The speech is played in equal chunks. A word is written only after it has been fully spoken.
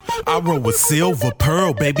I roll with Silver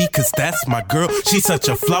Pearl, baby, cause that's my girl. She's such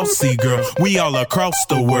a flossy girl. We all across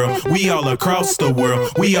the world. We all across the world.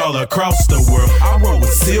 We all across the world. I roll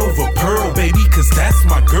with Silver Pearl, baby, cause that's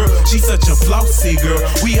my girl. She's such a flossy girl.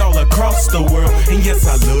 We all across the world. And yes,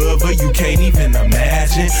 I love her, you can't even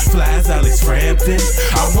imagine. Flies Alex Frampton.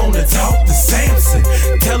 I wanna talk to Samson.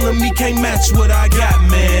 Telling me can't match what I got,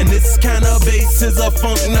 man. This kind of bass is a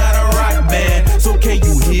funk, not a rock band. So can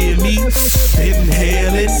you hear me?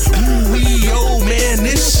 Inhaling. Ooh-wee, oh man,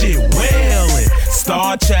 this shit wailing.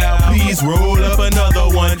 Star Child, please roll up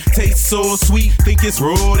another one. Tastes so sweet, think it's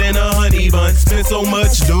rolled in a honey bun. Spend so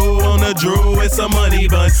much dough on a draw, it's a money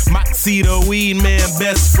bun. Moxy the weed man,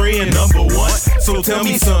 best friend number one. So tell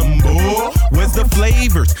me something, boy. Where's the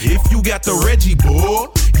flavors? If you got the Reggie, boy,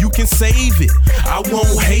 you can save it. I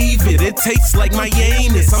won't have it. It tastes like my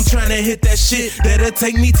anus. I'm trying to hit that shit that'll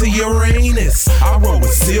take me to Uranus. I roll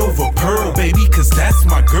with Silver Pearl, baby, cause that's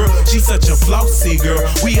my girl. She's such a flossy girl.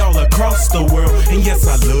 We all across the world. And yes,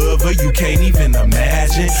 I love her, you can't even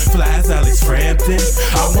imagine. Flies Alex Frampton.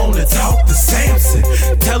 I wanna talk to Samson.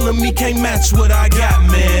 Telling me can't match what I got,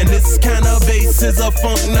 man. This kind of bass is a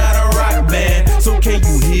funk, not a rock band. So can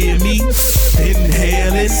you hear me?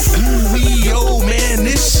 Inhaling. Ooh-wee, oh man,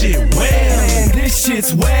 this shit wailing. This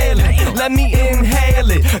shit's wailing. Let me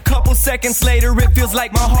inhale it. A couple seconds later, it feels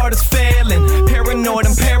like my heart is failing. Paranoid,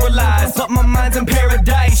 I'm paralyzed, but my mind's in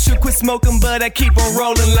paradise. Should quit smoking, but I keep on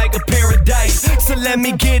rolling like a paradise. So let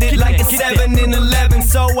me get it like a 7 in 11.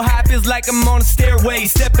 So high, feels like I'm on a stairway,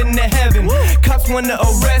 stepping to heaven. Cops wanna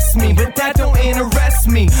arrest me, but that don't interest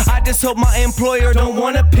me. I just hope my employer don't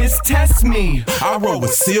wanna piss test me. I roll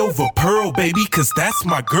with Silver Pearl, baby, cause that's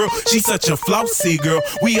my girl. She's such a flossy girl.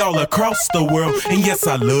 We all across the world. And yes,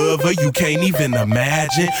 I love her, you can't even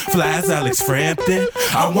imagine. Flies Alex Frampton.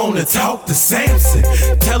 I wanna talk to Samson.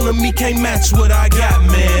 Telling me can't match what I got,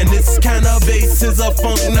 man. This kind of bass is a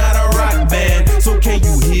funk, not a rock band. So can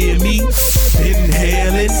you hear me?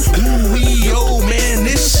 Inhaling. Ooh-wee, oh man,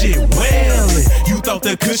 this shit wailing. You thought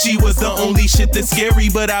the cushy was the only shit that's scary,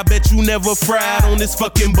 but I bet you never fried on this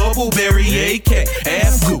fucking bubbleberry. AK,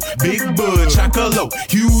 ass goop, big bud, chocolate,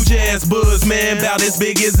 huge ass buzz, man, about as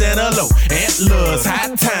big as antelope. Antlers,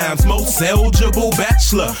 high times, most eligible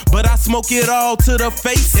bachelor. But I smoke it all to the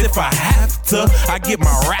face if I have to. I get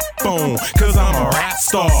my rap on, cause I'm a rap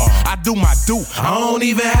star. I do my do, I don't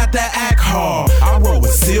even have to act hard. I roll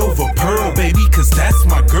with Silver Pearl, baby, cause that's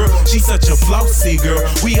my girl. She's such a flossy girl.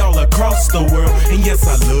 We all across the world. And yes,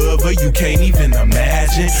 I love her, you can't even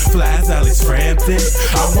imagine. Flies Alex Frampton.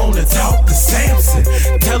 I wanna talk to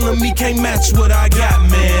Samson. Telling me can't match what I got,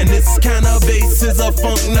 man. This kind of bass is a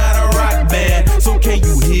funk, not a rock band. So can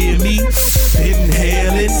you hear me?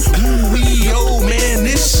 Inhaling. Ooh-wee, oh man,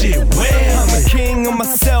 this shit wailing. I'm a king of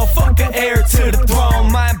myself, fuck an heir to the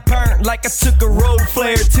throne. Mine burnt like I took a road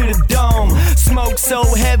flare to the dome. Smoke so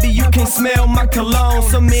heavy you can smell my cologne.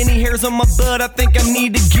 So many hairs on my butt, I think I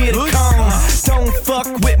need to get a comb. Don't fuck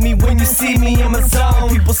with me when you see me in my zone.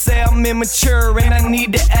 People say I'm immature and I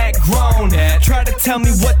need to act grown. Try to tell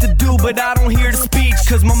me what to do, but I don't hear the speech.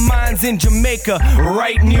 Cause my mind's in Jamaica,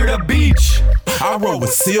 right near the beach. I roll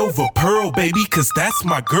with Silver Pearl, baby, cause that's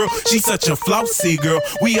my girl. She's such a flossy girl.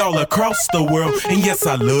 We all across the world. And yes,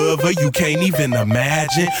 I love her, you can't even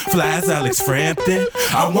imagine. Flies Alex Frampton.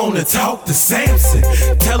 I wanna talk to Samson.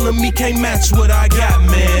 Telling me can't match what I got,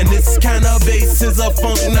 man. This kind of bass is a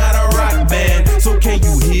funk, not a rock band. So can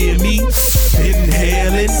you hear me?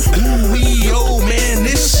 Inhaling. Ooh-wee, oh man,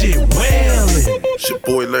 this shit wailing. It's your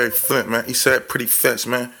boy Larry Flint, man. He said pretty fast,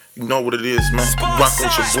 man. You know what it is, man. Rock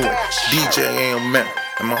with your boy, DJ AMF,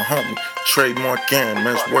 and my homie, Trademark, man.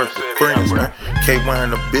 It's worth it. Friends, man. KY in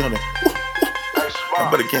the building. I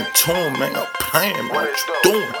better get in tune, man. I'm playing, man. What you doing?